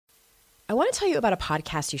I want to tell you about a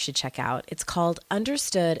podcast you should check out. It's called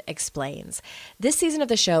Understood Explains. This season of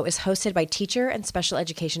the show is hosted by teacher and special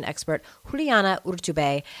education expert Juliana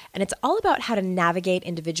Urtubey, and it's all about how to navigate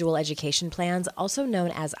individual education plans, also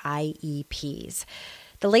known as IEPs.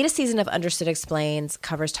 The latest season of Understood Explains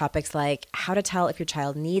covers topics like how to tell if your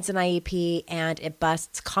child needs an IEP, and it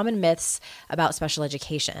busts common myths about special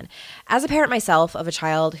education. As a parent myself of a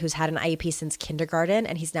child who's had an IEP since kindergarten,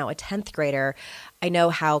 and he's now a 10th grader, I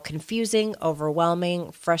know how confusing,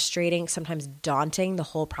 overwhelming, frustrating, sometimes daunting the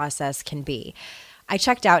whole process can be. I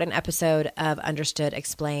checked out an episode of Understood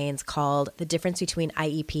Explains called The Difference Between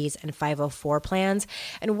IEPs and 504 Plans.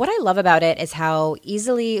 And what I love about it is how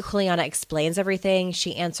easily Juliana explains everything.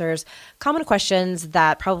 She answers common questions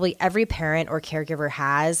that probably every parent or caregiver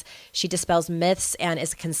has. She dispels myths and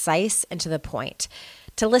is concise and to the point.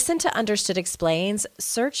 To listen to Understood Explains,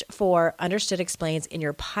 search for Understood Explains in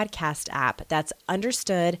your podcast app. That's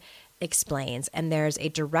Understood Explains. And there's a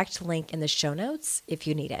direct link in the show notes if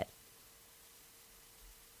you need it.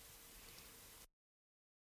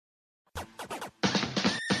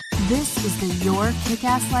 This is the Your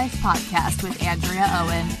Kick-Ass Life podcast with Andrea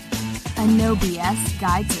Owen, a no BS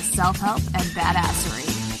guide to self-help and badassery.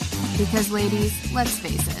 Because ladies, let's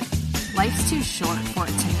face it, life's too short for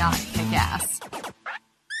it to not kick ass.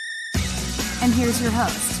 And here's your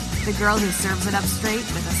host, the girl who serves it up straight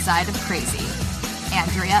with a side of crazy,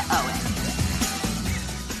 Andrea Owen.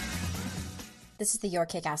 This is the Your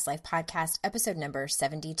Kick-Ass Life podcast, episode number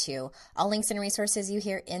 72. All links and resources you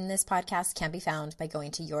hear in this podcast can be found by going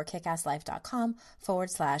to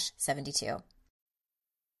yourkickasslife.com/72.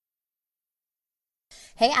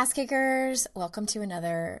 Hey, ass kickers. Welcome to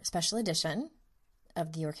another special edition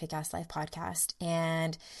of the Your Kick-Ass Life podcast.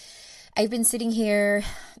 And I've been sitting here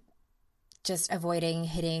just avoiding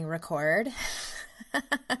hitting record,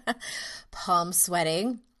 palm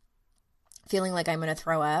sweating, feeling like I'm going to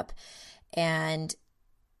throw up. And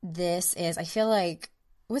this is, I feel like,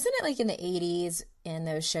 wasn't it like in the 80s in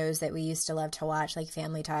those shows that we used to love to watch, like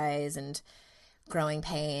Family Ties and Growing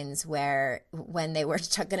Pains, where when they were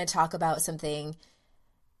going to talk about something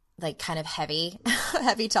like kind of heavy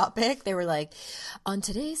topic, they were like, on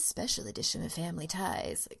today's special edition of Family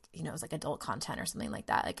Ties, like, you know, it was like adult content or something like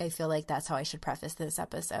that. Like, I feel like that's how I should preface this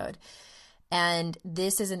episode. And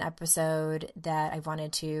this is an episode that I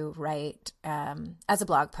wanted to write as a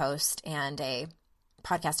blog post and a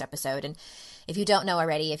podcast episode. And if you don't know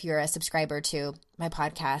already, if you're a subscriber to my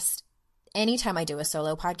podcast, anytime I do a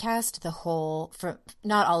solo podcast,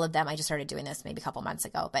 not all of them, I just started doing this maybe a couple months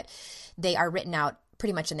ago, but they are written out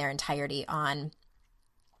pretty much in their entirety on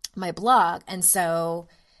my blog. And so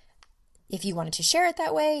if you wanted to share it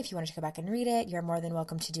that way, if you wanted to go back and read it, you're more than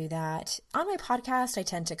welcome to do that. On my podcast, I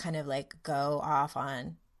tend to kind of like go off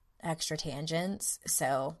on extra tangents,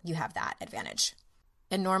 so you have that advantage.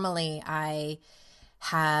 And normally I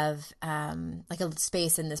have like a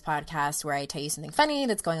space in this podcast where I tell you something funny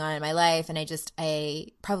that's going on in my life, and I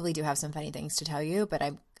probably do have some funny things to tell you, but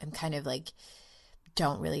I'm kind of like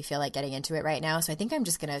don't really feel like getting into it right now. So I think I'm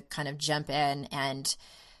just going to kind of jump in and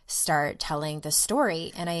start telling the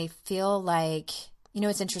story. And I feel like, you know,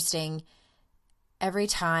 it's interesting. Every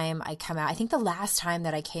time I come out, I think the last time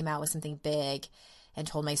that I came out with something big and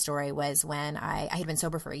told my story was when I had been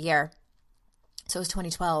sober for a year. So it was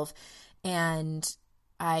 2012. And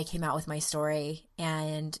I came out with my story,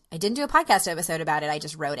 and I didn't do a podcast episode about it. I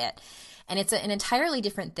just wrote it. And it's an entirely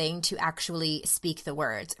different thing to actually speak the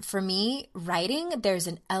words. For me, writing, there's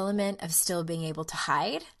an element of still being able to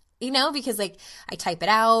hide, you know, because like I type it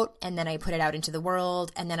out and then I put it out into the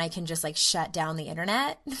world, and then I can just like shut down the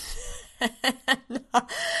internet,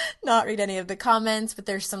 not read any of the comments. But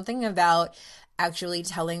there's something about actually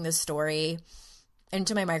telling the story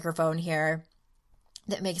into my microphone here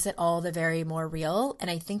that makes it all the very more real. And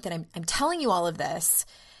I think that I'm telling you all of this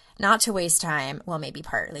not to waste time, well, maybe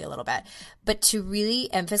partly a little bit, but to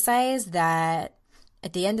really emphasize that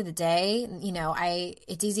at the end of the day, you know,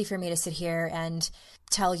 it's easy for me to sit here and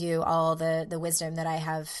tell you all the wisdom that I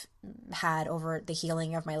have had over the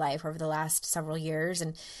healing of my life over the last several years,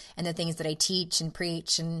 and the things that I teach and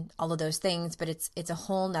preach and all of those things. But it's a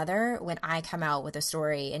whole nother when I come out with a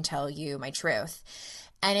story and tell you my truth.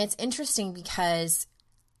 And it's interesting because,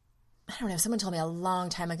 I don't know, someone told me a long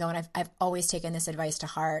time ago, and I've always taken this advice to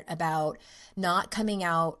heart about not coming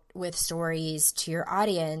out with stories to your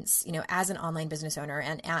audience, you know, as an online business owner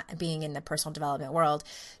and being in the personal development world.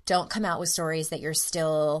 Don't come out with stories that you're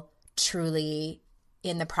still truly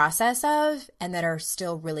in the process of and that are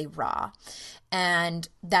still really raw. And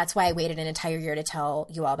that's why I waited an entire year to tell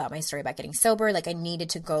you all about my story about getting sober. Like, I needed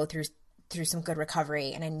to go through through some good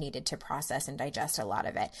recovery, and I needed to process and digest a lot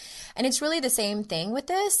of it. And it's really the same thing with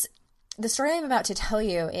this. The story I'm about to tell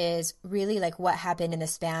you is really like what happened in the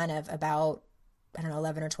span of about,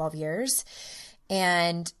 11 or 12 years.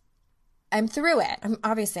 And I'm through it.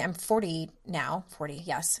 I'm 40 now. 40,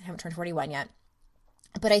 yes. I haven't turned 41 yet.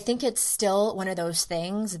 But I think it's still one of those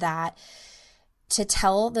things that to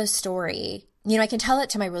tell the story, I can tell it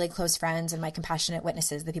to my really close friends and my compassionate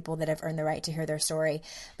witnesses, the people that have earned the right to hear their story.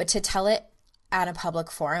 But to tell it at a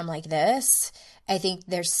public forum like this, I think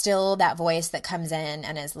there's still that voice that comes in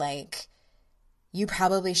and is like, you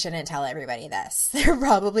probably shouldn't tell everybody this. They're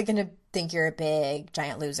probably going to think you're a big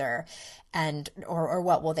giant loser, or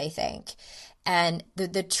what will they think? And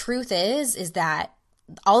the truth is that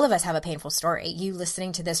all of us have a painful story. You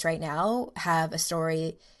listening to this right now have a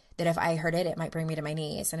story that if I heard it, it might bring me to my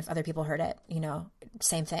knees. And if other people heard it,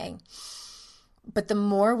 same thing. But the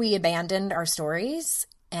more we abandon our stories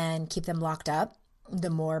and keep them locked up, the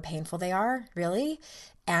more painful they are, really.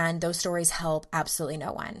 And those stories help absolutely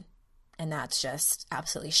no one. And that's just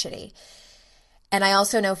absolutely shitty. And I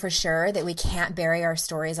also know for sure that we can't bury our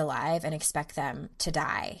stories alive and expect them to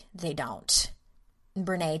die. They don't.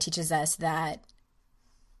 Brene teaches us that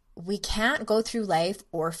we can't go through life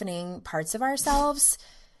orphaning parts of ourselves.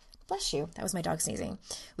 Bless you. That was my dog sneezing.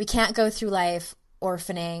 We can't go through life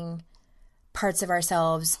orphaning parts of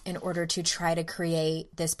ourselves in order to try to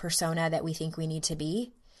create this persona that we think we need to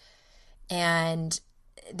be. And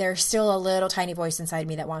there's still a little tiny voice inside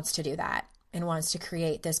me that wants to do that and wants to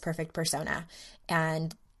create this perfect persona.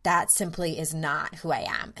 And that simply is not who I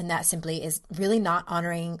am. And that simply is really not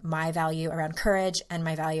honoring my value around courage and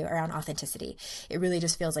my value around authenticity. It really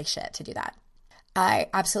just feels like shit to do that. I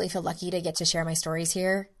absolutely feel lucky to get to share my stories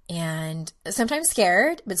here, and sometimes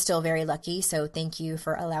scared, but still very lucky. So thank you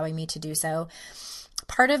for allowing me to do so.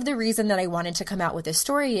 Part of the reason that I wanted to come out with this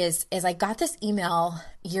story is I got this email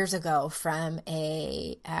years ago from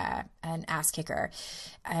an ass kicker.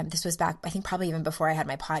 This was back, I think probably even before I had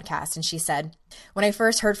my podcast. And she said, when I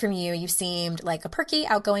first heard from you, you seemed like a perky,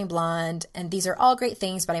 outgoing blonde. And these are all great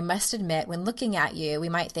things, but I must admit, when looking at you, we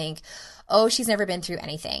might think, oh, she's never been through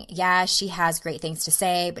anything. Yeah, she has great things to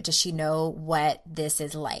say, but does she know what this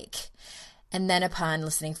is like? And then upon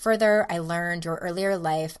listening further, I learned your earlier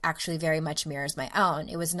life actually very much mirrors my own.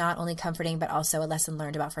 It was not only comforting, but also a lesson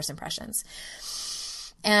learned about first impressions.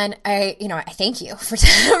 And I thank you for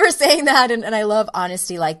saying that. And I love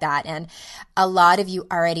honesty like that. And a lot of you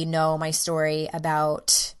already know my story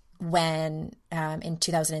about when in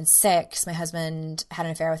 2006, my husband had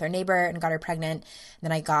an affair with our neighbor and got her pregnant. And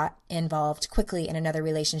then I got involved quickly in another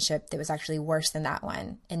relationship that was actually worse than that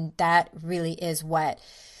one. And that really is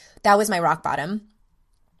that was my rock bottom.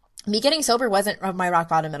 Me getting sober wasn't my rock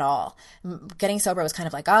bottom at all. Getting sober was kind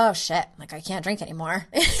of like, oh shit, like I can't drink anymore.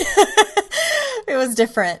 It was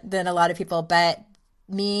different than a lot of people, but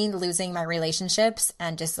me losing my relationships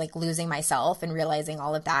and just like losing myself and realizing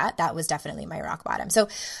all of that was definitely my rock bottom. So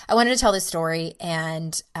I wanted to tell this story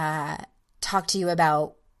and talk to you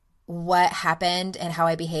about what happened and how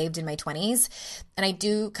I behaved in my 20s. And I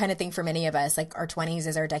do kind of think for many of us, like our 20s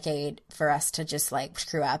is our decade for us to just like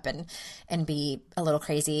screw up and be a little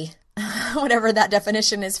crazy, whatever that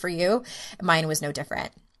definition is for you. Mine was no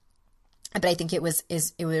different. But I think it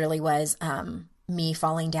really was me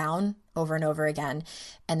falling down over and over again,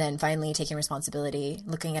 and then finally taking responsibility,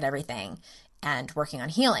 looking at everything and working on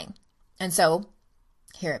healing. And so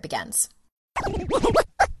here it begins.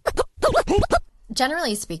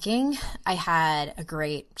 Generally speaking, I had a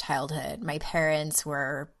great childhood. My parents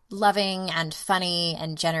were loving and funny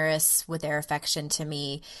and generous with their affection to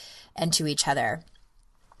me and to each other.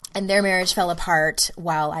 And their marriage fell apart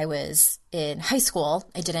while I was in high school.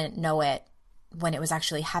 I didn't know it when it was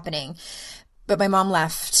actually happening. But my mom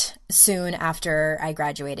left soon after I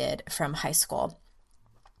graduated from high school.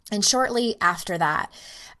 And shortly after that,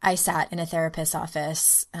 I sat in a therapist's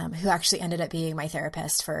office who actually ended up being my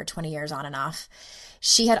therapist for 20 years on and off.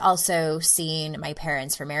 She had also seen my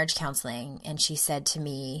parents for marriage counseling, and she said to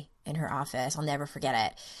me in her office, I'll never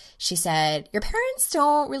forget it, she said, your parents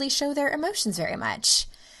don't really show their emotions very much.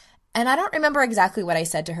 And I don't remember exactly what I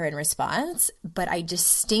said to her in response, but I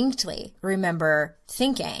distinctly remember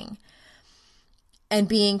thinking and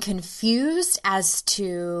being confused as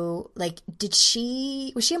to, like, was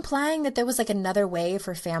she implying that there was like another way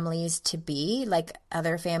for families to be, like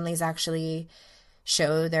other families actually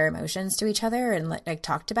show their emotions to each other and like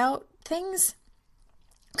talked about things?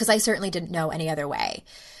 Because I certainly didn't know any other way.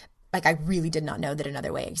 Like I really did not know that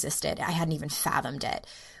another way existed. I hadn't even fathomed it.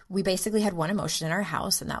 We basically had one emotion in our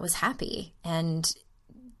house, and that was happy. And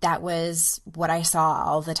that was what I saw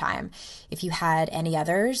all the time. If you had any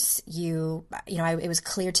others, it was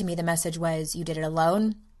clear to me the message was you did it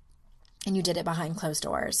alone and you did it behind closed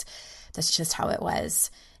doors. That's just how it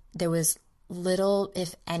was. There was little,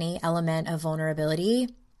 if any, element of vulnerability.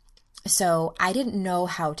 So I didn't know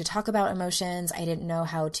how to talk about emotions. I didn't know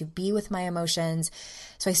how to be with my emotions.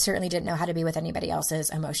 So I certainly didn't know how to be with anybody else's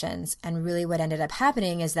emotions. And really what ended up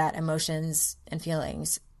happening is that emotions and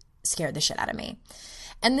feelings scared the shit out of me.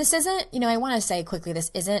 And this isn't, I want to say quickly,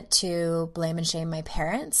 this isn't to blame and shame my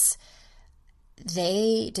parents.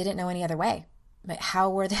 They didn't know any other way. But how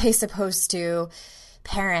were they supposed to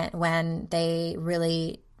parent when they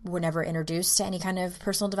really were never introduced to any kind of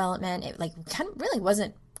personal development? It kind of really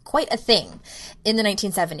wasn't quite a thing in the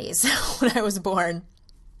 1970s when I was born.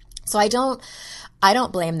 So I don't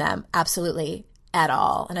blame them absolutely at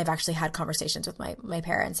all. And I've actually had conversations with my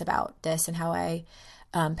parents about this and how I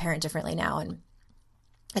parent differently now, and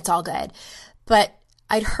it's all good. But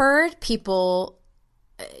I'd heard people,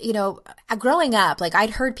 growing up, I'd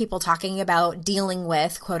heard people talking about dealing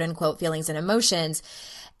with quote unquote feelings and emotions,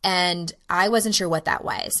 and I wasn't sure what that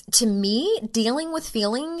was. To me, dealing with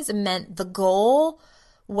feelings meant the goal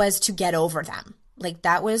was to get over them.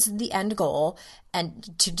 That was the end goal,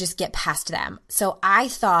 and to just get past them. So I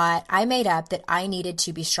made up that I needed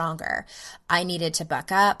to be stronger. I needed to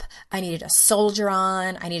buck up. I needed to soldier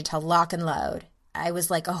on. I needed to lock and load. I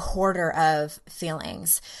was like a hoarder of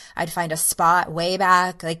feelings. I'd find a spot way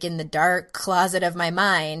back, in the dark closet of my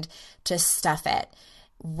mind, to stuff it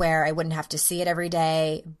where I wouldn't have to see it every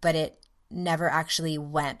day, but it never actually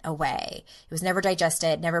went away. It was never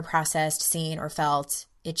digested, never processed, seen, or felt.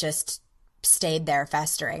 It just stayed there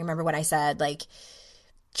festering. Remember when I said,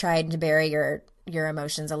 trying to bury your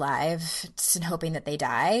emotions alive and hoping that they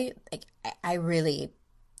die? I really,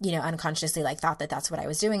 unconsciously thought that that's what I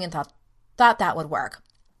was doing and thought that would work.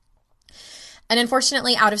 And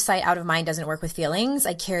unfortunately, out of sight, out of mind doesn't work with feelings.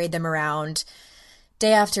 I carried them around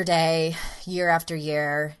day after day, year after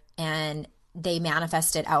year, and they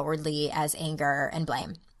manifested outwardly as anger and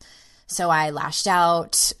blame. So I lashed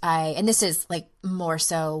out. And this is more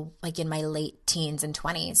so in my late teens and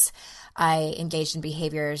 20s. I engaged in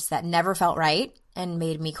behaviors that never felt right and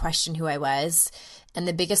made me question who I was. And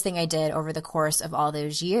the biggest thing I did over the course of all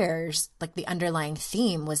those years, the underlying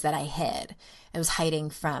theme was that I hid. I was hiding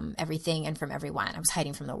from everything and from everyone. I was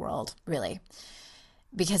hiding from the world, really.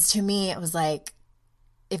 Because to me, it was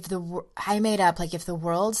if the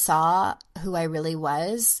world saw who I really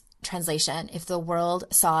was, translation, if the world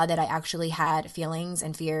saw that I actually had feelings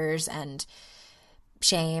and fears and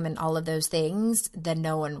shame and all of those things, then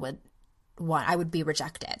no one would I would be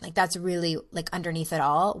rejected. That's really underneath it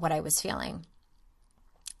all what I was feeling.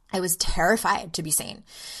 I was terrified to be seen,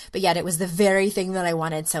 but yet it was the very thing that I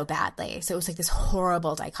wanted so badly. So it was this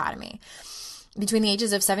horrible dichotomy. Between the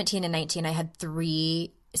ages of 17 and 19, I had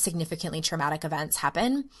 3 significantly traumatic events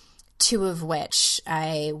happen, 2 of which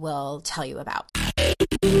I will tell you about.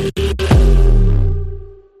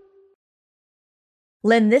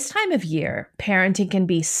 Lynn, this time of year, parenting can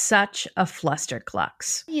be such a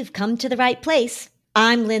flusterclux. You've come to the right place.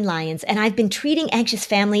 I'm Lynn Lyons, and I've been treating anxious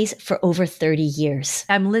families for over 30 years.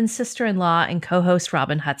 I'm Lynn's sister-in-law and co-host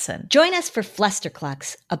Robin Hudson. Join us for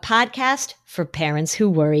Flusterclux, a podcast for parents who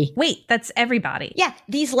worry. Wait, that's everybody. Yeah,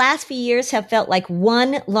 these last few years have felt like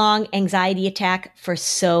one long anxiety attack for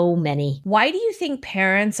so many. Why do you think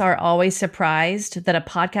parents are always surprised that a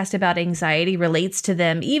podcast about anxiety relates to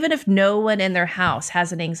them, even if no one in their house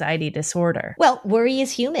has an anxiety disorder? Well, worry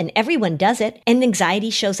is human. Everyone does it. And anxiety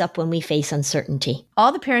shows up when we face uncertainty.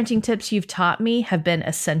 All the parenting tips you've taught me have been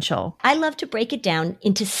essential. I love to break it down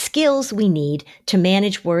into skills we need to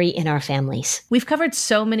manage worry in our families. We've covered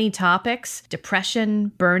so many topics: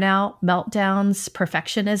 depression, burnout, meltdowns,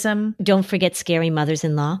 perfectionism. Don't forget scary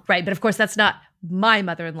mothers-in-law. Right, but of course that's not my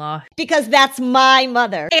mother-in-law. Because that's my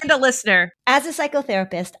mother. And a listener. As a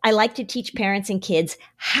psychotherapist, I like to teach parents and kids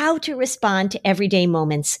how to respond to everyday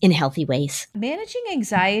moments in healthy ways. Managing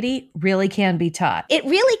anxiety really can be taught. It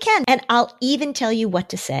really can. And I'll even tell you what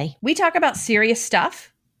to say. We talk about serious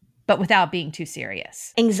stuff, but without being too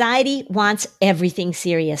serious. Anxiety wants everything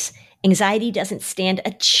serious. Anxiety doesn't stand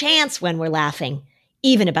a chance when we're laughing,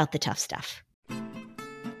 even about the tough stuff.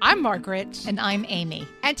 I'm Margaret. And I'm Amy.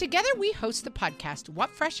 And together we host the podcast, What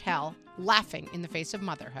Fresh Hell? Laughing in the Face of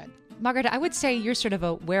Motherhood. Margaret, I would say you're sort of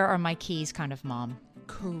a where are my keys kind of mom.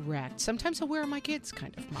 Correct. Sometimes a where are my kids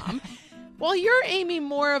kind of mom. Well, you're aiming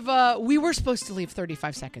more of a, we were supposed to leave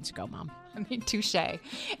 35 seconds ago, Mom. I mean, touche.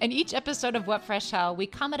 In each episode of What Fresh Hell, we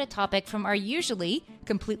come at a topic from our usually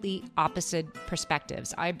completely opposite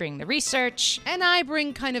perspectives. I bring the research. And I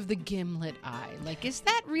bring kind of the gimlet eye. Like, is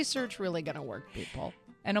that research really going to work, people?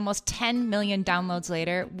 And almost 10 million downloads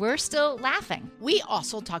later, we're still laughing. We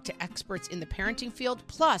also talk to experts in the parenting field,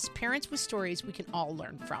 plus parents with stories we can all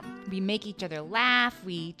learn from. We make each other laugh,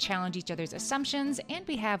 we challenge each other's assumptions, and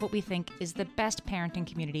we have what we think is the best parenting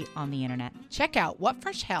community on the internet. Check out What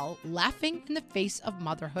Fresh Hell, Laughing in the Face of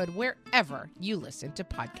Motherhood, wherever you listen to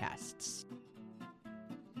podcasts.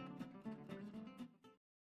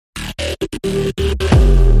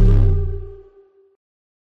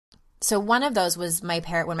 So one of those was when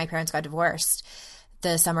my parents got divorced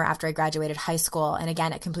the summer after I graduated high school. And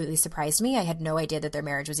again, it completely surprised me. I had no idea that their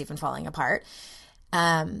marriage was even falling apart.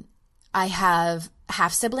 I have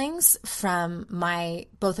half siblings from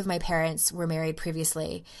both of my parents were married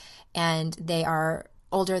previously, and they are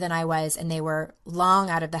older than I was, and they were long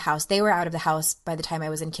out of the house. They were out of the house by the time I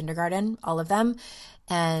was in kindergarten, all of them.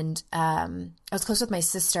 And I was close with my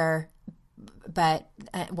sister, but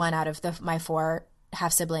one out of my four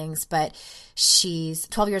half siblings, but she's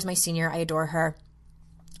 12 years my senior. I adore her.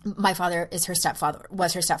 My father was her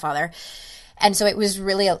stepfather. And so it was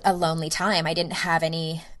really a lonely time. I didn't have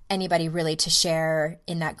anybody really to share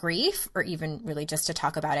in that grief, or even really just to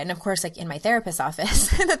talk about it. And of course, like in my therapist's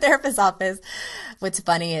office, what's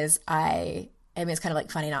funny is I mean, it's kind of like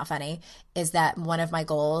funny, not funny, is that one of my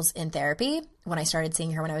goals in therapy when I started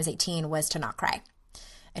seeing her when I was 18 was to not cry.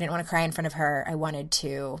 I didn't want to cry in front of her. I wanted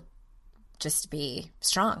to just be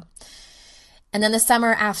strong. And then the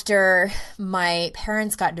summer after my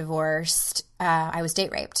parents got divorced, I was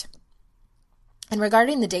date raped. And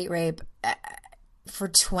regarding the date rape, for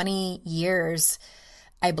 20 years,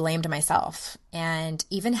 I blamed myself and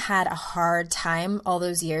even had a hard time all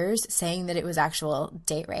those years saying that it was actual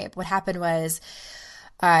date rape. What happened was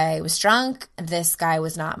I was drunk. This guy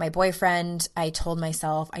was not my boyfriend. I told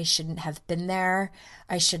myself I shouldn't have been there.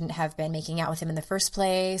 I shouldn't have been making out with him in the first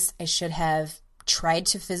place. I should have tried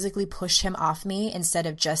to physically push him off me instead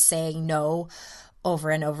of just saying no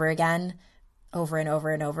over and over again, over and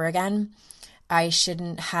over and over again. I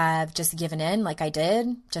shouldn't have just given in like I did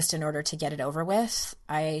just in order to get it over with.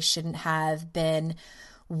 I shouldn't have been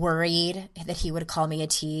worried that he would call me a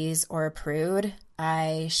tease or a prude.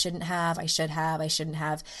 I shouldn't have.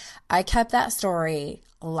 I kept that story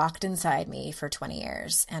locked inside me for 20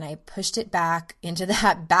 years, and I pushed it back into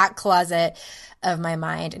that back closet of my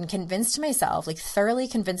mind and thoroughly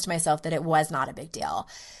convinced myself that it was not a big deal.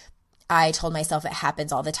 I told myself it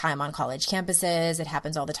happens all the time on college campuses. It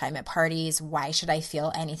happens all the time at parties. Why should I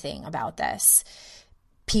feel anything about this?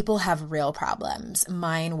 People have real problems.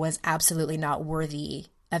 Mine was absolutely not worthy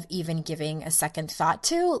of even giving a second thought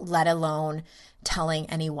to, let alone telling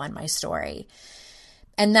anyone my story.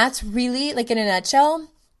 And that's really, like in a nutshell,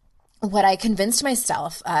 what I convinced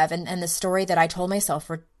myself of, and the story that I told myself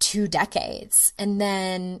for 2 decades. And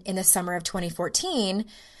then in the summer of 2014,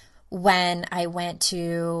 when I went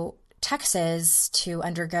to Texas to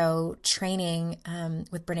undergo training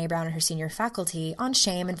with Brene Brown and her senior faculty on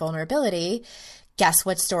shame and vulnerability, guess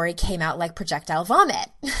what story came out like projectile vomit?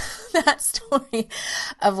 That story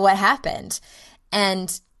of what happened.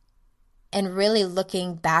 And really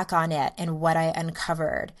looking back on it, and what I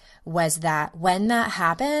uncovered was that when that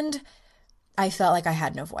happened, I felt like I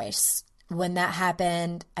had no voice. When that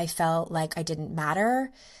happened, I felt like I didn't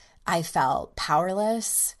matter. I felt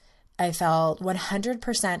powerless. I felt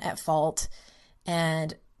 100% at fault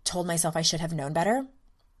and told myself I should have known better.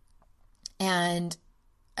 And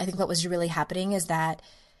I think what was really happening is that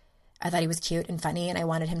I thought he was cute and funny, and I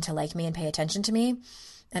wanted him to like me and pay attention to me.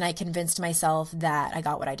 And I convinced myself that I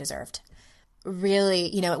got what I deserved. Really,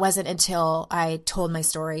 it wasn't until I told my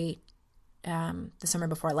story the summer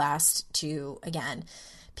before last to, again,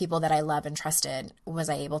 people that I love and trusted, was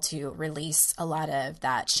I able to release a lot of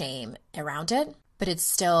that shame around it. But it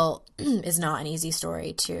still is not an easy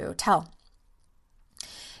story to tell.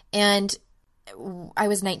 And I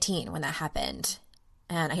was 19 when that happened,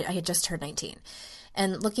 and I had just turned 19.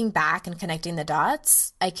 And looking back and connecting the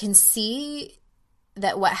dots, I can see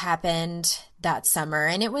that what happened that summer,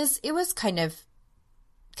 and it was kind of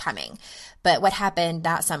coming, but what happened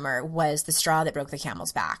that summer was the straw that broke the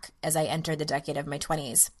camel's back as I entered the decade of my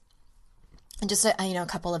 20s. And just a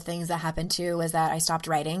couple of things that happened too was that I stopped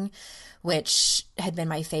writing, which had been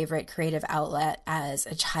my favorite creative outlet as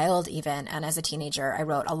a child even, and as a teenager I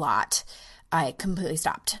wrote a lot. I completely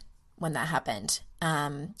stopped when that happened.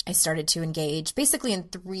 I started to engage basically in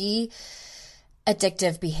 3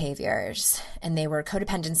 addictive behaviors, and they were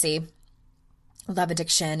codependency, love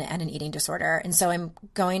addiction, and an eating disorder. And so I'm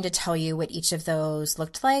going to tell you what each of those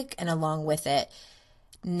looked like, and along with it,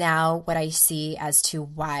 now what I see as to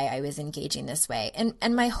why I was engaging this way.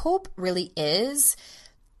 And my hope really is,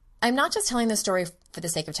 I'm not just telling the story for the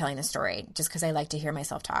sake of telling the story, just because I like to hear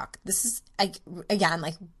myself talk. This is, again,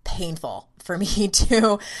 like painful for me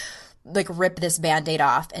to like rip this Band-Aid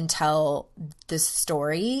off and tell this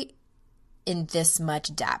story in this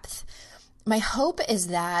much depth. My hope is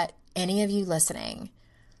that any of you listening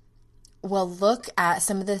will look at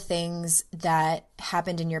some of the things that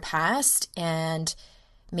happened in your past and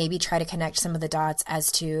maybe try to connect some of the dots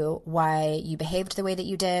as to why you behaved the way that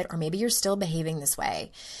you did, or maybe you're still behaving this way.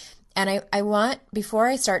 And I want, before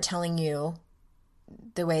I start telling you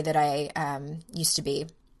the way that I used to be,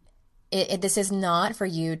 this is not for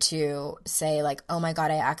you to say like, oh my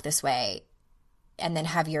God, I act this way, and then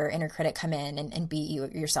have your inner critic come in and beat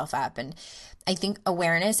yourself up. And I think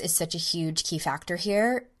awareness is such a huge key factor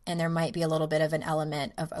here, and there might be a little bit of an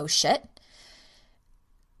element of, oh shit.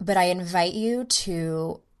 But I invite you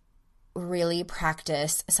to really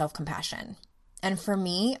practice self-compassion. And for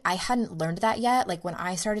me, I hadn't learned that yet. Like when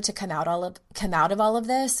I started to come out of all of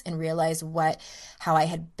this and realize how I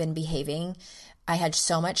had been behaving, I had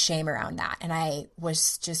so much shame around that. And I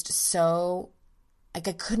was just so, like,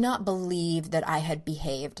 I could not believe that I had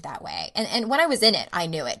behaved that way. And when I was in it, I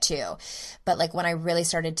knew it too. But like when I really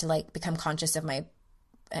started to like become conscious of my,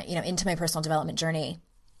 into my personal development journey,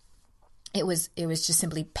 it was just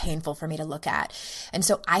simply painful for me to look at. And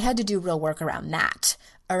so I had to do real work around that,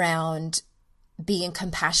 around being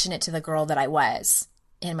compassionate to the girl that I was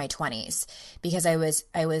in my 20s, because I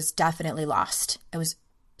was definitely lost. I was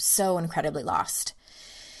so incredibly lost.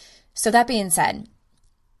 So that being said,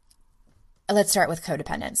 let's start with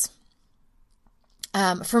codependence.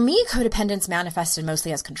 For me, codependence manifested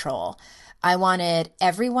mostly as control. I wanted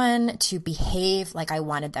everyone to behave like I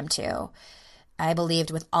wanted them to. I believed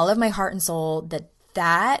with all of my heart and soul that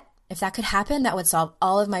if that could happen, that would solve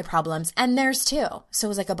all of my problems, and theirs too. So it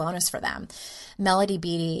was like a bonus for them. Melody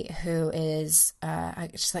Beattie, who is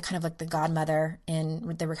just like kind of like the godmother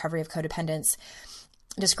in the recovery of codependence,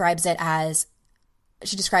 describes codependence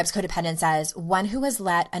as one who has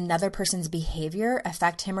let another person's behavior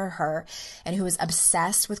affect him or her, and who is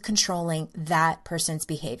obsessed with controlling that person's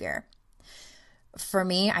behavior. For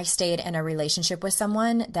me, I stayed in a relationship with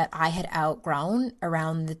someone that I had outgrown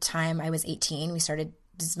around the time I was 18. This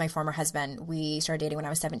is my former husband. We started dating when I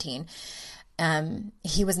was 17.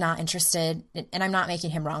 He was not interested, and I'm not making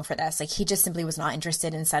him wrong for this. Like, he just simply was not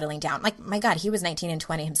interested in settling down. Like, my God, he was 19 and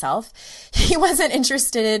 20 himself. He wasn't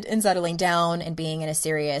interested in settling down and being in a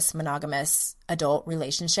serious monogamous adult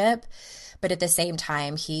relationship. But at the same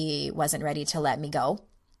time, he wasn't ready to let me go.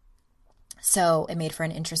 So it made for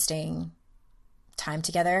an interesting time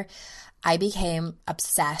together. I became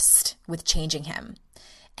obsessed with changing him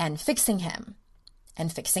and fixing him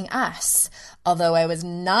and fixing us, although I was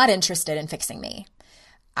not interested in fixing me.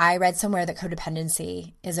 I read somewhere that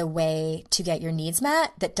codependency is a way to get your needs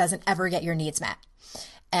met that doesn't ever get your needs met.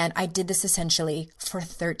 And I did this essentially for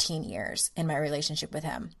 13 years in my relationship with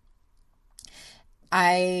him.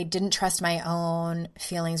 I didn't trust my own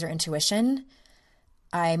feelings or intuition.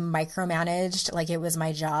 I micromanaged like it was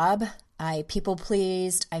my job. I people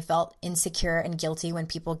pleased. I felt insecure and guilty when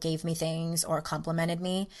people gave me things or complimented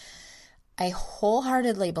me. I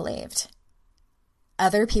wholeheartedly believed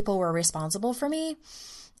other people were responsible for me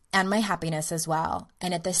and my happiness as well.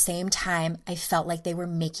 And at the same time, I felt like they were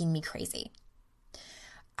making me crazy.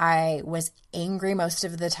 I was angry most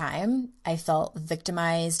of the time. I felt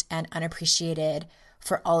victimized and unappreciated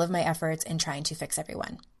for all of my efforts in trying to fix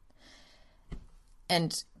everyone.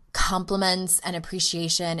 And compliments and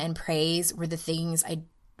appreciation and praise were the things I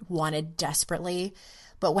wanted desperately.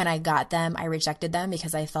 But when I got them, I rejected them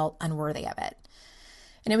because I felt unworthy of it.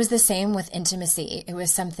 And it was the same with intimacy. It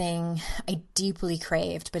was something I deeply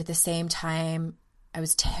craved, but at the same time, I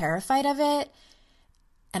was terrified of it.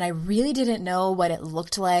 And I really didn't know what it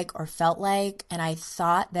looked like or felt like. And I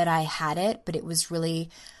thought that I had it, but it was really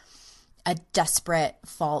a desperate,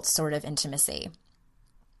 false sort of intimacy.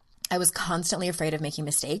 I was constantly afraid of making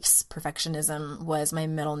mistakes. Perfectionism was my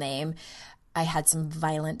middle name. I had some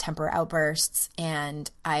violent temper outbursts,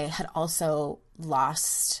 and I had also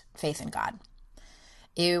lost faith in God.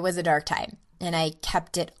 It was a dark time, and I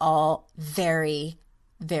kept it all very,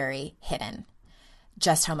 very hidden,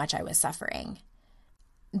 just how much I was suffering.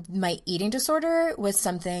 My eating disorder was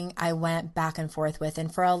something I went back and forth with,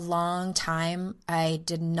 and for a long time, I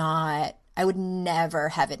would never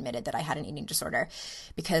have admitted that I had an eating disorder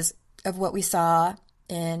because of what we saw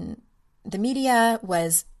in the media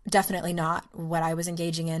was definitely not what I was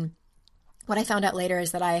engaging in. What I found out later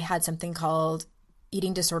is that I had something called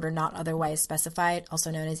eating disorder not otherwise specified,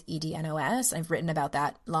 also known as EDNOS. I've written about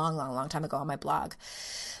that long time ago on my blog.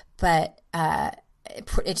 But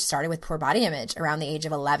it started with poor body image around the age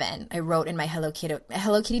of 11. I wrote in my Hello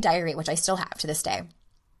Kitty diary, which I still have to this day.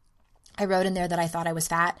 I wrote in there that I thought I was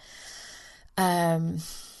fat. I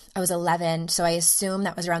was 11, so I assume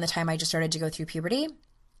that was around the time I just started to go through puberty.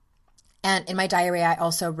 And in my diary, I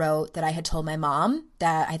also wrote that I had told my mom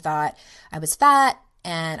that I thought I was fat,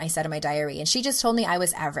 and I said in my diary, and she just told me I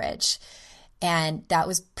was average. And that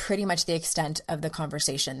was pretty much the extent of the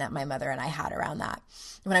conversation that my mother and I had around that.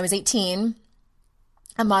 When I was 18,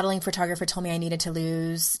 a modeling photographer told me I needed to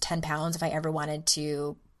lose 10 pounds if I ever wanted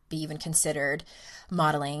to be even considered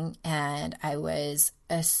modeling. And I was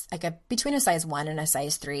between a size 1 and a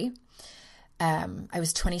size 3. I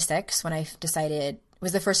was 26 when I decided, it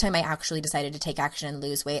was the first time I actually decided to take action and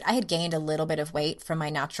lose weight. I had gained a little bit of weight from my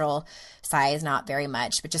natural size, not very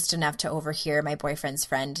much, but just enough to overhear my boyfriend's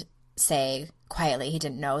friend say quietly, he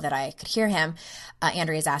didn't know that I could hear him,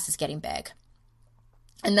 Andrea's ass is getting big.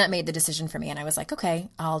 And that made the decision for me. And I was like, okay,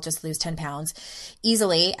 I'll just lose 10 pounds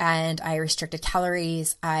easily. And I restricted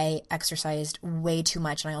calories. I exercised way too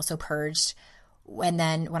much. And I also purged. And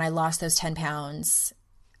then when I lost those 10 pounds,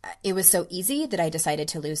 it was so easy that I decided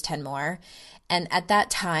to lose 10 more. And at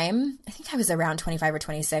that time, I think I was around 25 or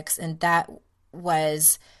 26. And I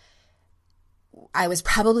was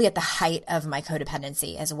probably at the height of my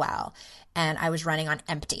codependency as well. And I was running on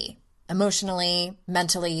empty, emotionally,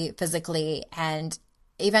 mentally, physically. And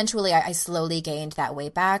eventually I slowly gained that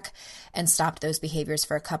weight back and stopped those behaviors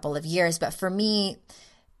for a couple of years. But for me,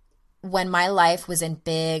 when my life was in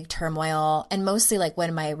big turmoil, and mostly like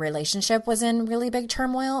when my relationship was in really big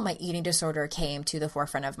turmoil, my eating disorder came to the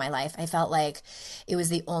forefront of my life. I felt like it was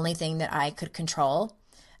the only thing that I could control,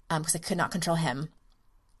 because I could not control him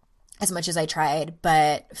as much as I tried,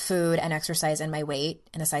 but food and exercise and my weight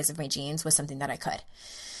and the size of my jeans was something that I could.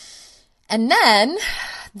 And then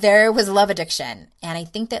there was love addiction. And I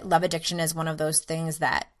think that love addiction is one of those things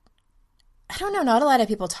that, I don't know, not a lot of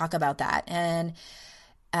people talk about that. And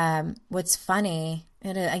what's funny,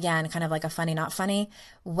 again, kind of like a funny, not funny,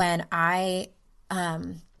 when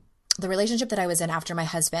the relationship that I was in after my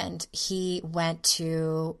husband, he went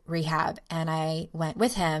to rehab and I went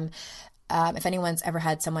with him. If anyone's ever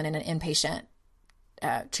had someone in an inpatient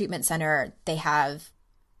treatment center, they have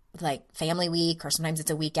like family week, or sometimes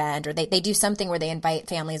it's a weekend, or they do something where they invite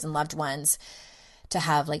families and loved ones to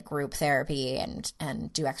have like group therapy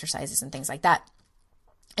and do exercises and things like that.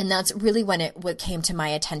 And that's really when what came to my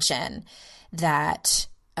attention that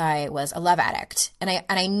I was a love addict. And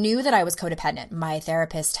I knew that I was codependent. My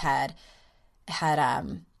therapist had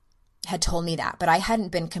told me that, but I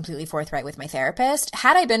hadn't been completely forthright with my therapist.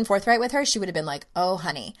 Had I been forthright with her, she would have been like, oh,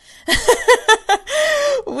 honey,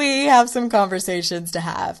 we have some conversations to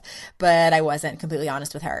have. But I wasn't completely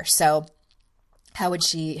honest with her. So how would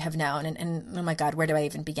she have known? And oh my God, where do I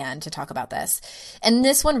even begin to talk about this? And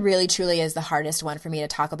this one really, truly is the hardest one for me to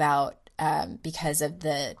talk about because of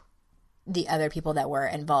the other people that were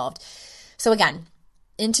involved. So again,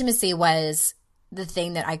 intimacy was the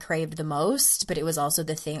thing that I craved the most, but it was also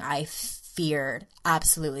the thing I feared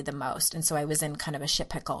absolutely the most. And so I was in kind of a shit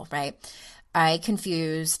pickle, right? I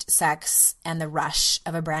confused sex and the rush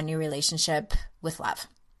of a brand new relationship with love.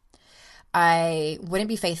 I wouldn't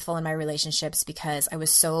be faithful in my relationships because I was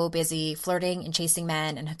so busy flirting and chasing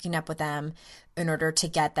men and hooking up with them in order to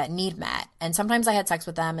get that need met. And sometimes I had sex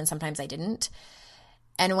with them and sometimes I didn't.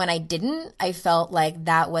 And when I didn't, I felt like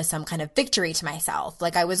that was some kind of victory to myself.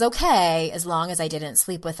 Like I was okay as long as I didn't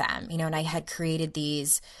sleep with them, and I had created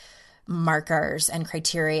these markers and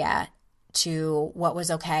criteria to what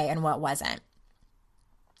was okay and what wasn't.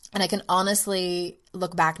 And I can honestly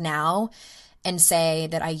look back now and say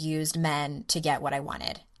that I used men to get what I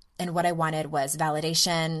wanted. And what I wanted was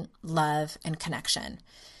validation, love, and connection.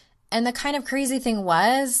 And the kind of crazy thing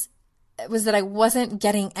was that I wasn't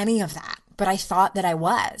getting any of that, but I thought that I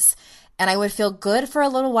was. And I would feel good for a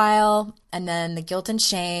little while, and then the guilt and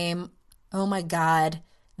shame, oh my God,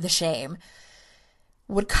 the shame,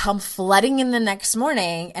 would come flooding in the next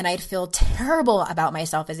morning, and I'd feel terrible about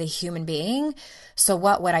myself as a human being. So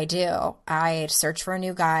what would I do? I'd search for a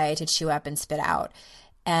new guy to chew up and spit out.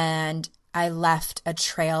 And I left a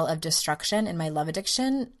trail of destruction in my love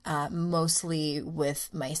addiction, mostly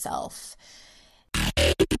with myself.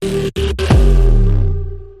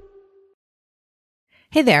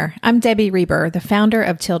 Hey there, I'm Debbie Reber, the founder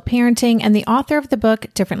of Tilt Parenting and the author of the book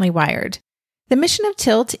Differently Wired. The mission of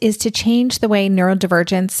Tilt is to change the way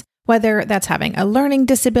neurodivergence, Whether that's having a learning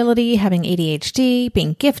disability, having ADHD,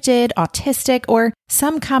 being gifted, autistic, or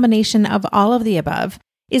some combination of all of the above,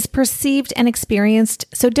 is perceived and experienced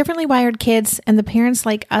so differently wired kids and the parents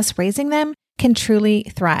like us raising them can truly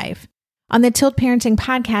thrive. On the Tilt Parenting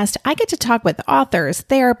podcast, I get to talk with authors,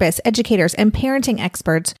 therapists, educators, and parenting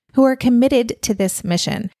experts who are committed to this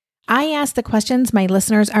mission. I ask the questions my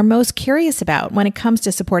listeners are most curious about when it comes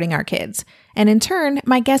to supporting our kids. And in turn,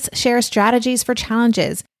 my guests share strategies for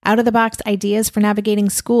challenges, out-of-the-box ideas for navigating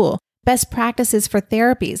school, best practices for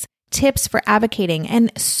therapies, tips for advocating,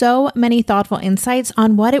 and so many thoughtful insights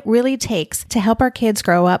on what it really takes to help our kids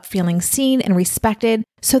grow up feeling seen and respected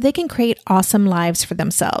so they can create awesome lives for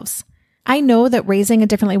themselves. I know that raising a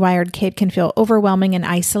differently wired kid can feel overwhelming and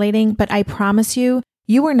isolating, but I promise you,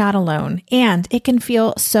 you are not alone, and it can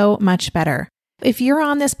feel so much better. If you're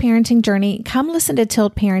on this parenting journey, come listen to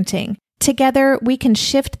Tilt Parenting. Together, we can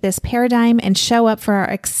shift this paradigm and show up for our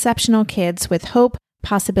exceptional kids with hope,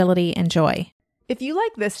 possibility, and joy. If you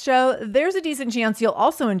like this show, there's a decent chance you'll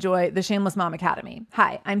also enjoy the Shameless Mom Academy.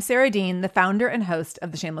 Hi, I'm Sarah Dean, the founder and host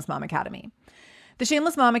of the Shameless Mom Academy. The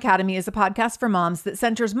Shameless Mom Academy is a podcast for moms that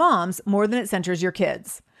centers moms more than it centers your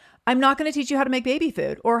kids. I'm not going to teach you how to make baby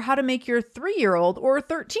food or how to make your 3-year-old or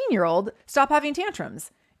 13-year-old stop having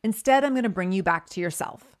tantrums. Instead, I'm going to bring you back to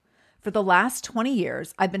yourself. For the last 20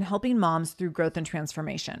 years, I've been helping moms through growth and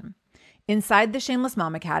transformation. Inside the Shameless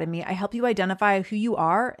Mom Academy, I help you identify who you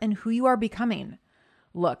are and who you are becoming.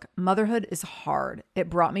 Look, motherhood is hard.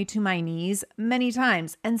 It brought me to my knees many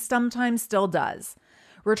times and sometimes still does.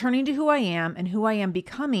 Returning to who I am and who I am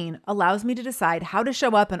becoming allows me to decide how to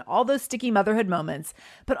show up in all those sticky motherhood moments,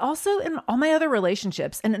 but also in all my other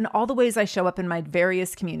relationships and in all the ways I show up in my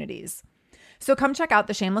various communities. So come check out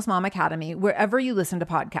the Shameless Mom Academy wherever you listen to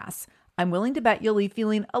podcasts. I'm willing to bet you'll leave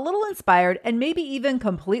feeling a little inspired and maybe even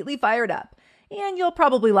completely fired up. And you'll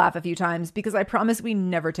probably laugh a few times because I promise we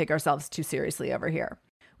never take ourselves too seriously over here.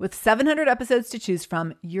 With 700 episodes to choose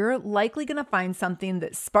from, you're likely going to find something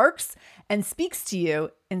that sparks and speaks to you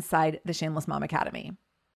inside the Shameless Mom Academy.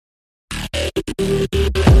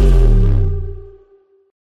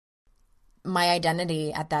 My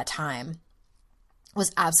identity at that time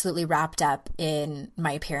was absolutely wrapped up in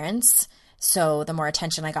my appearance. So the more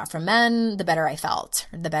attention I got from men, the better I felt,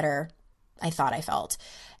 or the better I thought I felt.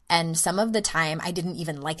 And some of the time I didn't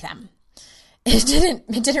even like them. It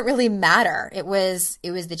didn't really matter. It was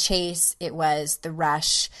the chase. It was the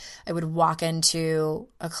rush. I would walk into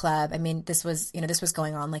a club. I mean, this was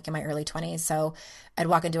going on like in my early 20s. So I'd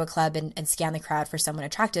walk into a club and scan the crowd for someone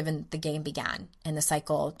attractive, and the game began. And the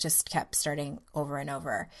cycle just kept starting over and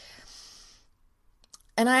over.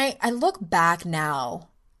 And I look back now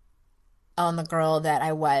on the girl that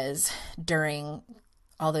I was during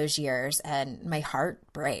all those years, and my heart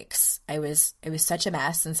breaks. It was such a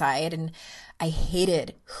mess inside, and I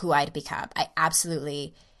hated who I'd become. I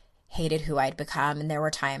absolutely hated who I'd become, and there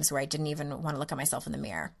were times where I didn't even want to look at myself in the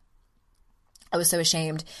mirror. I was so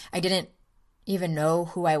ashamed. I didn't even know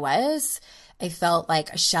who I was. I felt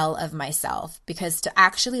like a shell of myself, because to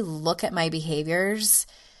actually look at my behaviors,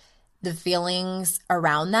 the feelings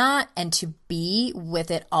around that, and to be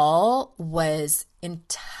with it all was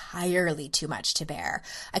entirely too much to bear.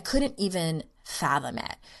 I couldn't even fathom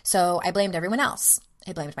it. So I blamed everyone else.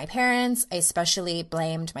 I blamed my parents. I especially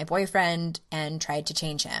blamed my boyfriend and tried to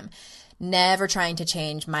change him, never trying to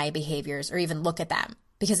change my behaviors or even look at them.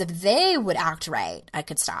 Because if they would act right, I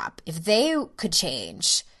could stop. If they could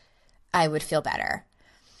change, I would feel better.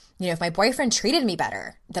 If my boyfriend treated me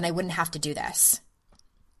better, then I wouldn't have to do this.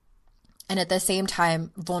 And at the same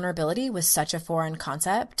time, vulnerability was such a foreign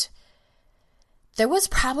concept. There was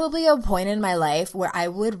probably a point in my life where I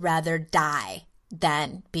would rather die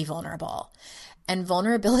than be vulnerable. And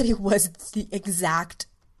vulnerability was the exact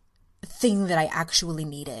thing that I actually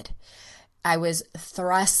needed. I was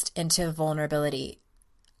thrust into vulnerability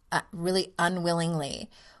really unwillingly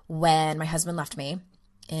when my husband left me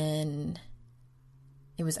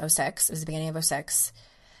it was 2006. It was the beginning of 2006.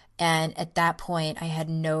 And at that point, I had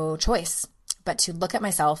no choice but to look at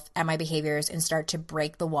myself and my behaviors and start to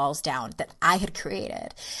break the walls down that I had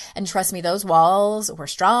created. And trust me, those walls were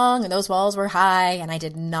strong and those walls were high, and I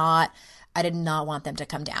did not want them to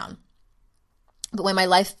come down. But when my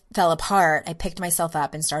life fell apart, I picked myself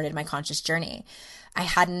up and started my conscious journey. I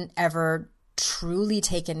hadn't ever truly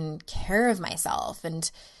taken care of myself,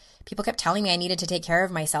 and people kept telling me I needed to take care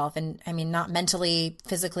of myself. And I mean, not mentally,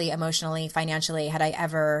 physically, emotionally, financially, had I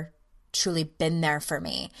ever truly been there for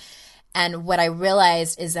me. And what I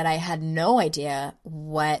realized is that I had no idea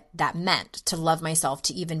what that meant to love myself,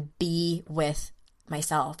 to even be with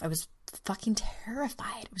myself. I was fucking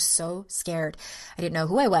terrified. I was so scared. I didn't know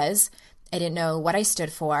who I was. I didn't know what I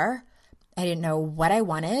stood for. I didn't know what I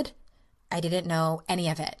wanted. I didn't know any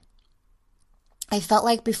of it. I felt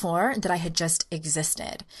like before that I had just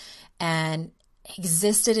existed and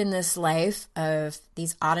existed in this life of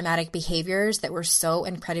these automatic behaviors that were so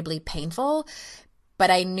incredibly painful, but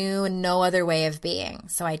I knew no other way of being.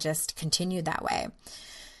 So I just continued that way.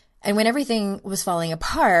 And when everything was falling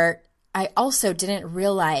apart, I also didn't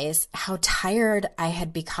realize how tired I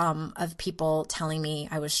had become of people telling me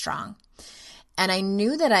I was strong. And I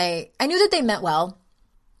knew that they meant well.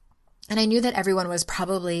 And I knew that everyone was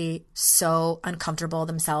probably so uncomfortable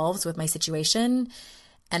themselves with my situation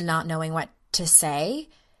and not knowing what to say.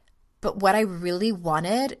 But what I really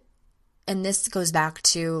wanted, and this goes back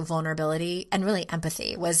to vulnerability and really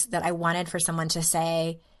empathy, was that I wanted for someone to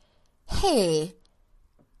say, hey,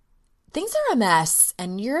 things are a mess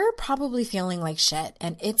and you're probably feeling like shit,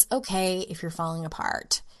 and it's okay if you're falling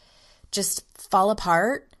apart. Just fall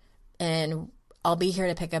apart and I'll be here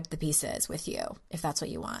to pick up the pieces with you if that's what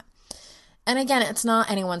you want. And again, it's not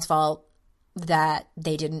anyone's fault that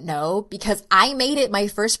they didn't know, because I made it my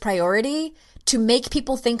first priority to make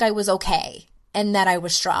people think I was okay and that I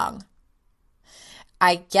was strong.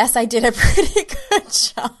 I guess I did a pretty good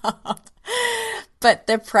job. But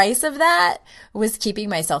the price of that was keeping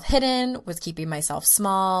myself hidden, was keeping myself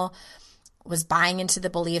small, was buying into the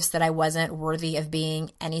beliefs that I wasn't worthy of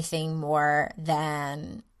being anything more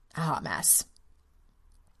than a hot mess.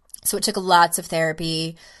 So it took lots of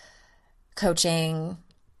therapy, coaching,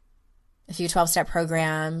 a few 12-step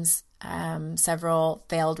programs, several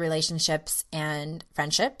failed relationships and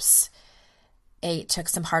friendships. It took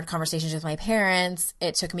some hard conversations with my parents.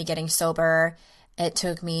 It took me getting sober. It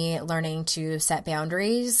took me learning to set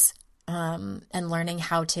boundaries, and learning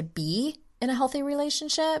how to be in a healthy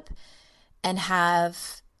relationship and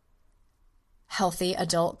have healthy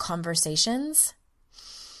adult conversations.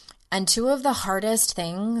 And two of the hardest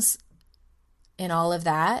things in all of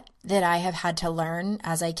that I have had to learn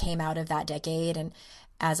as I came out of that decade and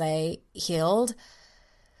as I healed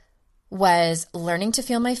was learning to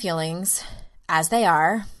feel my feelings as they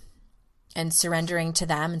are and surrendering to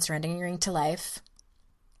them and surrendering to life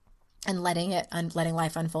and letting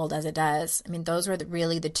life unfold as it does. I mean, those were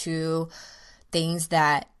really the two things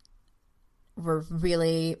that were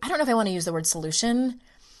really, I don't know if I want to use the word solution,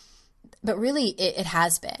 but really it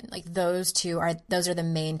has been like those are the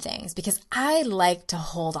main things, because I like to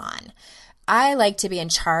hold on. I like to be in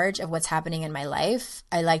charge of what's happening in my life.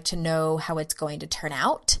 I like to know how it's going to turn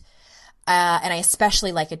out. And I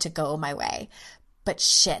especially like it to go my way. But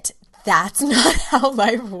shit, that's not how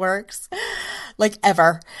life works. Like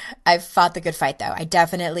ever. I've fought the good fight though. I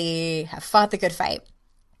definitely have fought the good fight.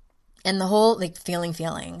 And the whole like feeling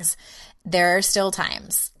feelings. There are still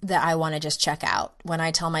times that I want to just check out when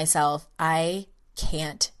I tell myself I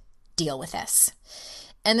can't deal with this.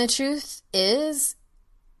 And the truth is,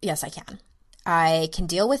 yes, I can. I can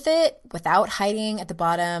deal with it without hiding at the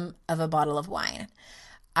bottom of a bottle of wine.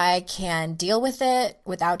 I can deal with it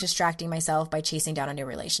without distracting myself by chasing down a new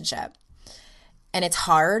relationship. And it's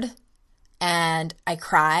hard, and I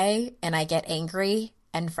cry, and I get angry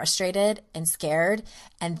and frustrated and scared,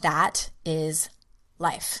 and that is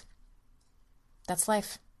life. That's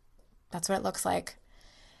life. That's what it looks like.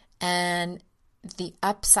 And the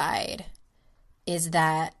upside is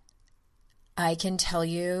that I can tell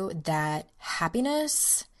you that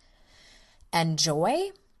happiness and joy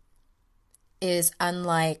is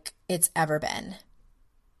unlike it's ever been.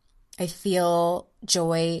 I feel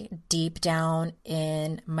joy deep down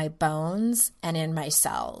in my bones and in my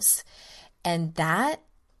cells. And that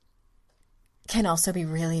can also be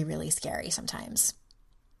really, really scary sometimes.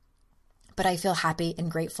 But I feel happy and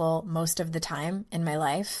grateful most of the time in my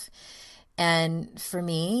life. And for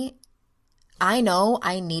me, I know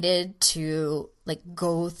I needed to like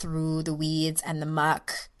go through the weeds and the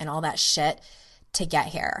muck and all that shit to get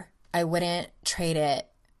here. I wouldn't trade it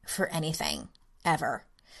for anything ever.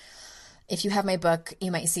 If you have my book,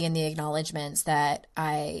 you might see in the acknowledgments that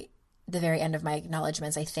the very end of my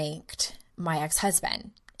acknowledgments, I thanked my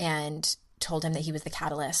ex-husband and told him that he was the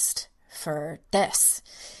catalyst for this.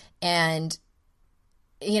 And,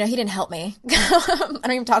 you know, he didn't help me. I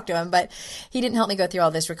don't even talk to him, but he didn't help me go through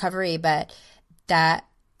all this recovery. But that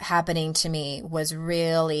happening to me was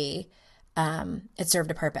really, it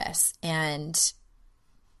served a purpose and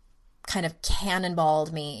kind of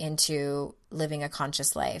cannonballed me into living a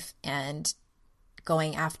conscious life and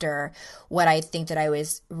going after what I think that I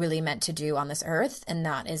was really meant to do on this earth. And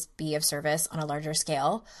that is be of service on a larger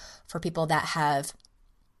scale for people that have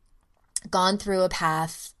gone through a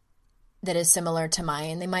path that is similar to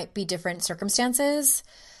mine. They might be different circumstances,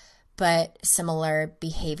 but similar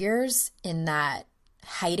behaviors in that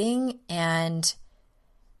hiding and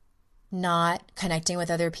not connecting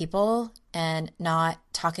with other people and not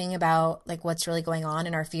talking about like what's really going on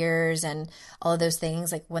in our fears and all of those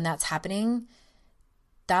things. Like when that's happening,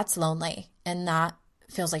 that's lonely and that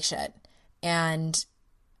feels like shit. And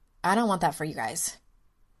I don't want that for you guys.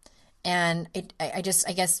 And I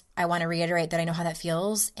guess I want to reiterate that I know how that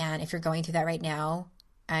feels. And if you're going through that right now,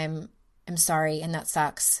 I'm sorry. And that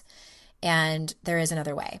sucks. And there is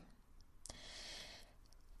another way.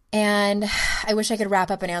 And I wish I could wrap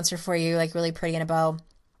up an answer for you, like really pretty in a bow.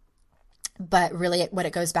 But really what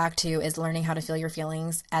it goes back to is learning how to feel your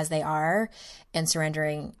feelings as they are and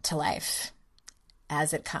surrendering to life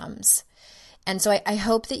as it comes. And so I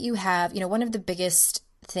hope that you have, one of the biggest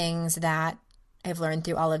things that I've learned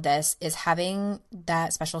through all of this is having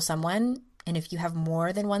that special someone. And if you have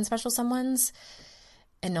more than one special someone's,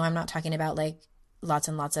 and no, I'm not talking about like lots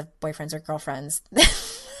and lots of boyfriends or girlfriends,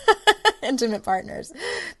 intimate partners,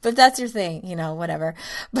 but if that's your thing, whatever.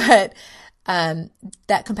 But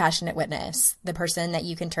that compassionate witness, the person that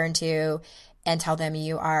you can turn to and tell them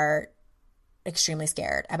you are extremely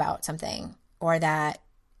scared about something, or that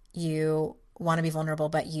you want to be vulnerable,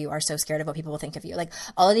 but you are so scared of what people will think of you. Like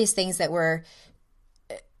all of these things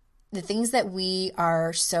the things that we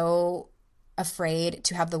are so afraid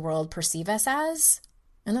to have the world perceive us as,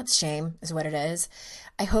 and that's shame is what it is.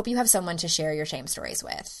 I hope you have someone to share your shame stories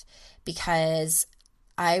with, because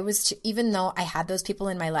even though I had those people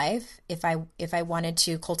in my life, if I wanted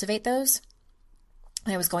to cultivate those,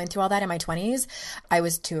 and I was going through all that in my 20s, I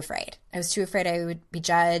was too afraid. I was too afraid I would be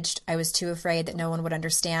judged. I was too afraid that no one would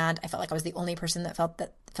understand. I felt like I was the only person that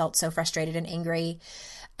felt so frustrated and angry.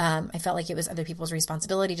 I felt like it was other people's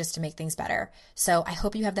responsibility just to make things better. So I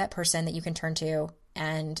hope you have that person that you can turn to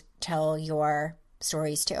and tell your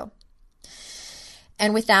stories to.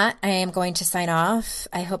 And with that, I am going to sign off.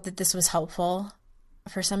 I hope that this was helpful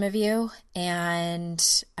for some of you. And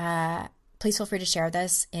please feel free to share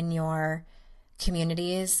this in your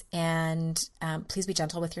communities, and please be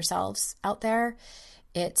gentle with yourselves out there.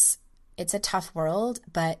 It's a tough world,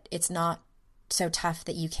 but it's not so tough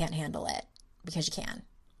that you can't handle it, because you can.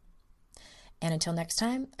 And until next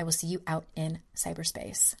time, I will see you out in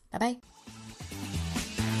cyberspace. Bye-bye.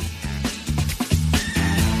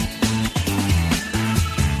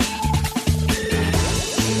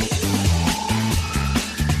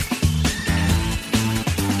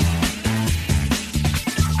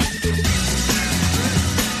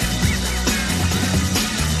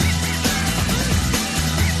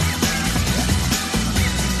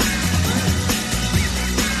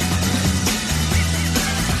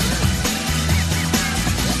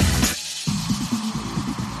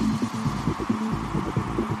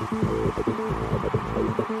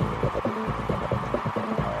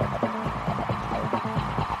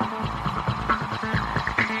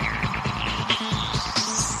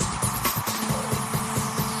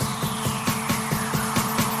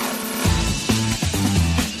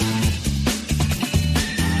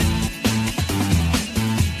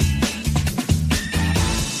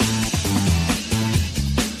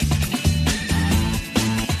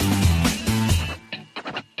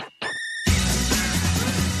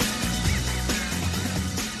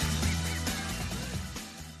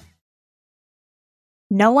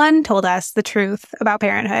 No one told us the truth about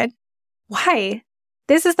parenthood. Why?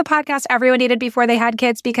 This is the podcast everyone needed before they had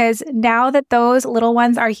kids, because now that those little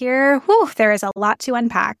ones are here, there is a lot to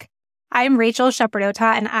unpack. I'm Rachel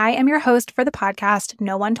Shepardota, and I am your host for the podcast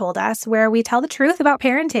No One Told Us, where we tell the truth about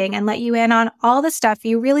parenting and let you in on all the stuff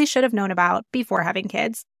you really should have known about before having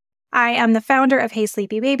kids. I am the founder of Hey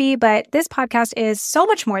Sleepy Baby, but this podcast is so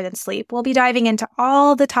much more than sleep. We'll be diving into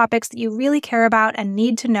all the topics that you really care about and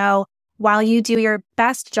need to know while you do your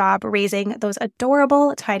best job raising those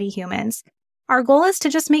adorable, tiny humans. Our goal is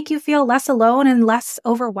to just make you feel less alone and less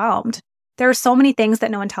overwhelmed. There are so many things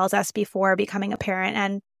that no one tells us before becoming a parent,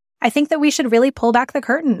 and I think that we should really pull back the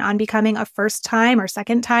curtain on becoming a first-time or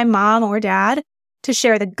second-time mom or dad to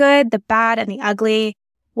share the good, the bad, and the ugly.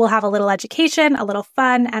 We'll have a little education, a little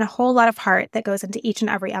fun, and a whole lot of heart that goes into each and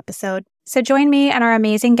every episode. So join me and our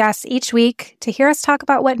amazing guests each week to hear us talk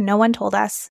about what no one told us.